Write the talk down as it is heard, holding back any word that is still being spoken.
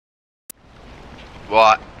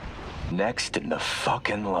What? Next in the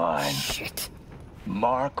fucking line. Shit.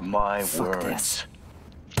 Mark my Fuck words. this.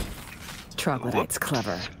 Troglodyte's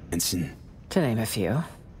clever. Ensign. To name a few.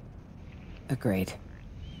 Agreed.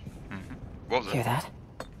 What was Hear it? that?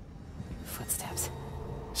 Footsteps.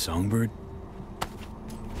 Songbird?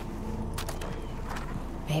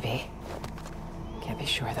 Maybe. Can't be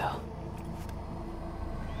sure, though.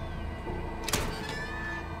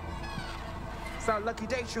 It's our lucky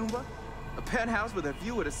day, Chumba. A penthouse with a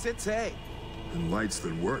view of the city. And lights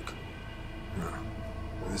that work. No,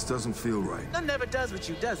 this doesn't feel right. That never does with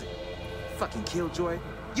you, does it? Fucking killjoy.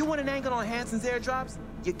 You want an angle on Hansen's airdrops?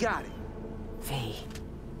 You got it. V,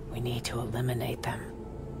 we need to eliminate them.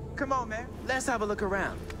 Come on, man. Let's have a look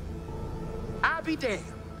around. I'll be damned.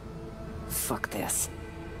 Fuck this.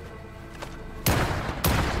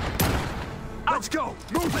 Let's go!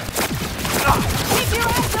 Move it! Keep your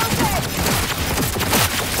ass open!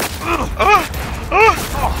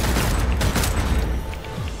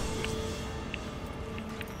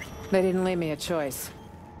 They didn't leave me a choice,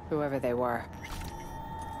 whoever they were.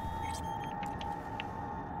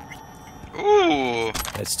 Ooh.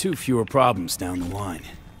 That's 2 fewer problems down the line.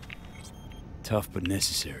 Tough but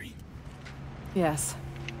necessary. Yes.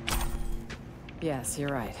 Yes, you're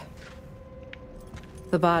right.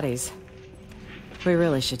 The bodies. We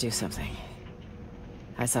really should do something.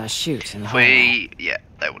 I saw a chute in the hallway. Yeah,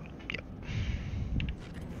 they would. Yep.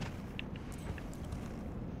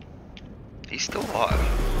 He's still alive.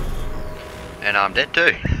 And I'm dead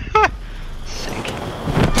too. Sick.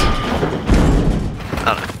 Oh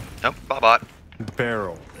no. Nope, bye bye.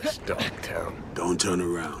 Barrel this Dogtown. Don't turn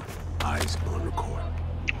around. Eyes on the court.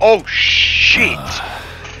 Oh shit!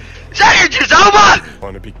 Is that Idris Elba?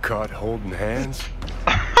 Want to be caught holding hands?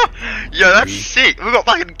 Yo, that's sick. We got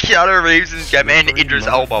fucking Keanu Reeves in this game and Idris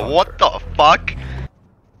Elba. What the fuck?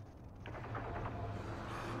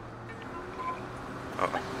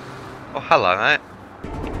 Oh, hello, mate.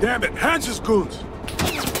 Damn it, hands his goons!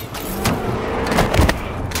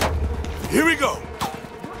 Here we go!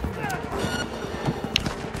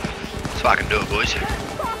 Let's fucking do it, boys.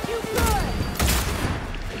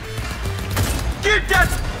 Get that!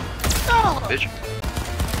 Oh! Bitch.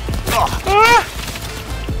 Ah!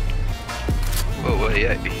 Whoa, whoa,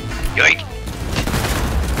 yeah. Yoink!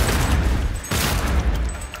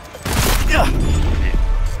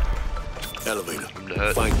 Elevator. I'm to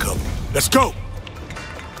hurt. Find cover. Let's go!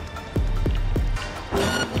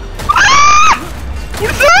 What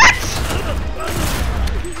is that?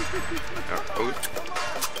 Oh.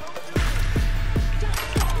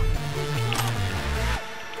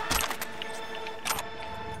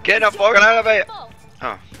 Get in a fucking elevator! Oh.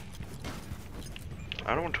 I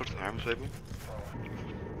don't want to talk to the homeless people.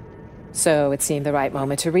 So it seemed the right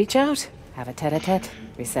moment to reach out, have a tete-a-tete,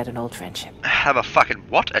 reset an old friendship. Have a fucking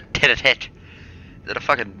what? A tete-a-tete? Is that a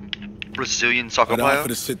fucking Brazilian soccer I'd player? offer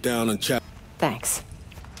to sit down and chat. Thanks.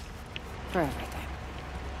 For everything.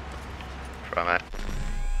 Try, mate.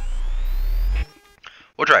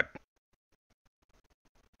 Wardrobe.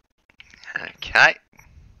 Okay. I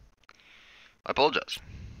apologize.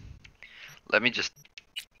 Let me just...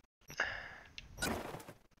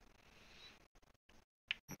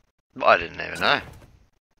 I didn't even know.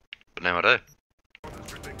 But now I do.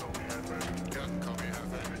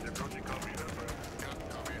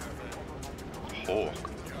 Hawk.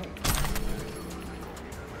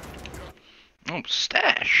 Oh,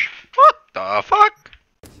 stash. What the fuck?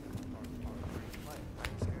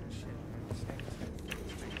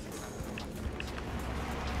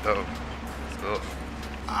 Oh. Oh.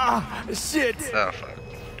 Ah, shit! Oh, fuck.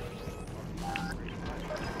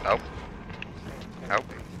 Oh. Oh.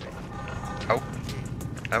 Oh.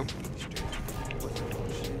 Oh.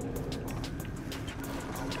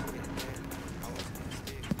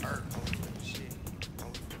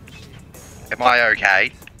 Am I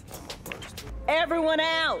okay? Everyone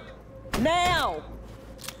out! Now!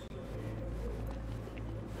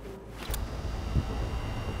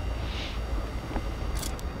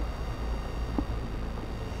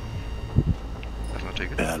 That's not too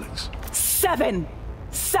good. Alex.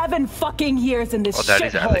 7 fucking years in this Oh, that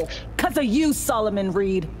is shithole. Alex. Cause of you, Solomon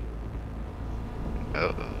Reed.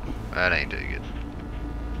 Uh oh. That ain't too good.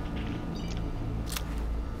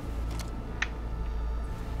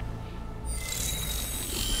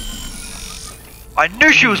 I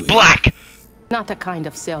knew she was black! Not the kind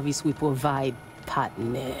of service we provide,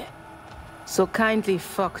 partner. So kindly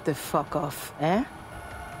fuck the fuck off, eh?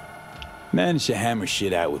 Managed to hammer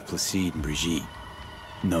shit out with Placide and Brigitte.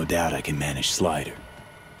 No doubt I can manage Slider.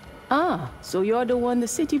 Ah, so you're the one the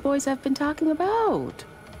city boys have been talking about.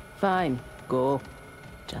 Fine, go.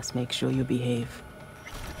 Just make sure you behave.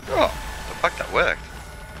 Oh, the fuck that worked.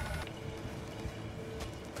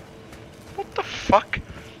 What the fuck?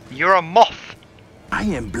 You're a moth. I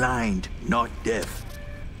am blind, not deaf.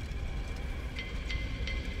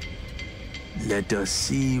 Let us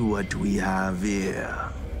see what we have here.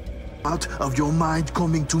 Out of your mind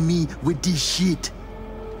coming to me with this shit.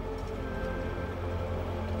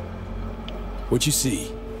 What you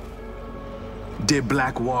see? The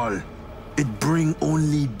black wall. It bring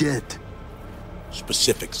only death.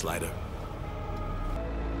 Specific, Slider.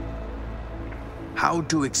 How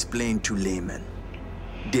to explain to laymen?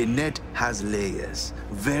 The net has layers,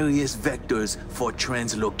 various vectors for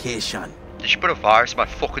translocation. Did you put a virus in my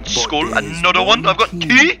fucking But skull? there is Another one? I've got key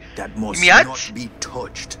two? that must Me ads? not be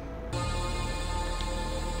touched.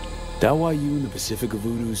 That why you and the Pacifica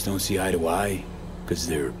Voodoos don't see eye to eye? Because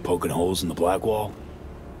they're poking holes in the black wall?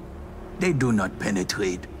 They do not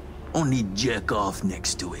penetrate, only jerk off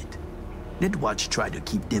next to it. Netwatch try to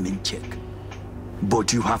keep them in check.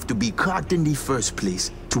 But you have to be caught in the first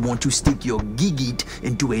place to want to stick your gigit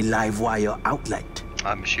into a live wire outlet.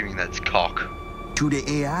 I'm assuming that's cock. To the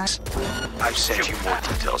AI, I've sent you more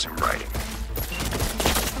details in writing.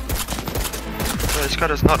 Well, this guy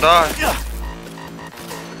does not die.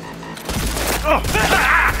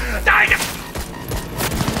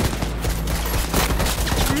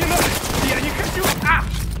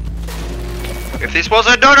 If this was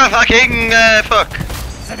another fucking fuck.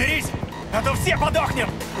 Соберись, а то все подохнем.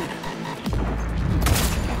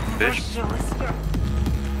 Fish.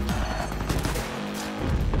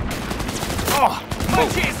 О,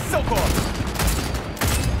 мочи, суку!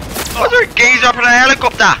 Why is there a geezer up in a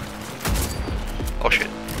helicopter? Oh shit.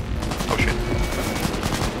 Oh shit.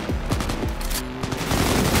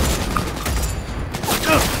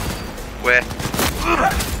 Where?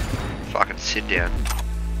 Fucking sit down.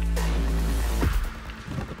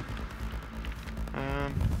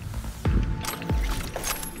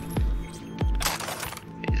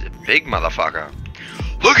 He's a big motherfucker.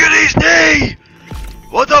 Look at his knee!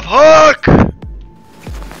 What the fuck?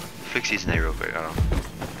 Fix his knee real quick, hold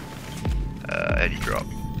on. Eddie drop.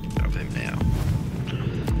 Drop him now.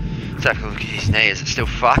 Let's have a look at his knee. Is it still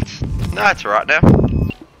fucked? No, it's alright now.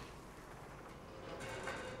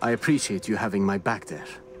 I appreciate you having my back there.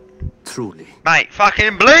 Truly. Mate,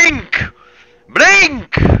 fucking blink!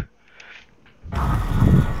 Blink!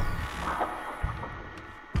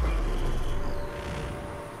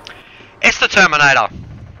 It's the Terminator.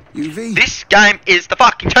 UV? This game is the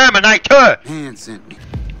fucking Terminator! Hand sent me.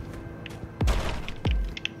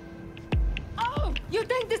 Oh, you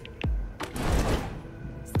think this...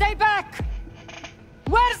 Stay back!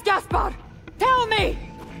 Where's Gaspar? Tell me!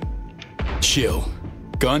 Chill.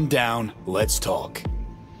 Gun down, let's talk.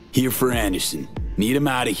 Here for Anderson. Need him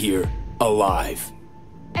out of here, alive.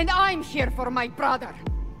 And I'm here for my brother.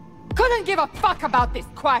 Couldn't give a fuck about this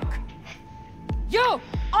quack. You,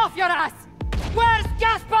 off your ass! Where's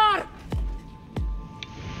Gaspar?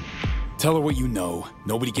 Tell her what you know.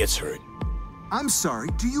 Nobody gets hurt. I'm sorry,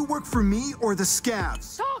 do you work for me or the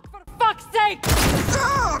scabs? Talk for fuck's sake!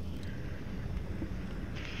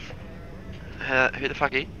 Who the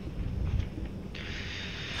fuck are you?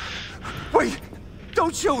 Wait!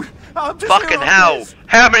 Don't shoot! I'm just Fucking hell!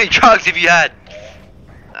 How many drugs have you had?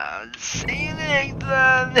 See you next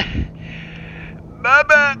time. Bye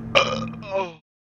bye. Oh.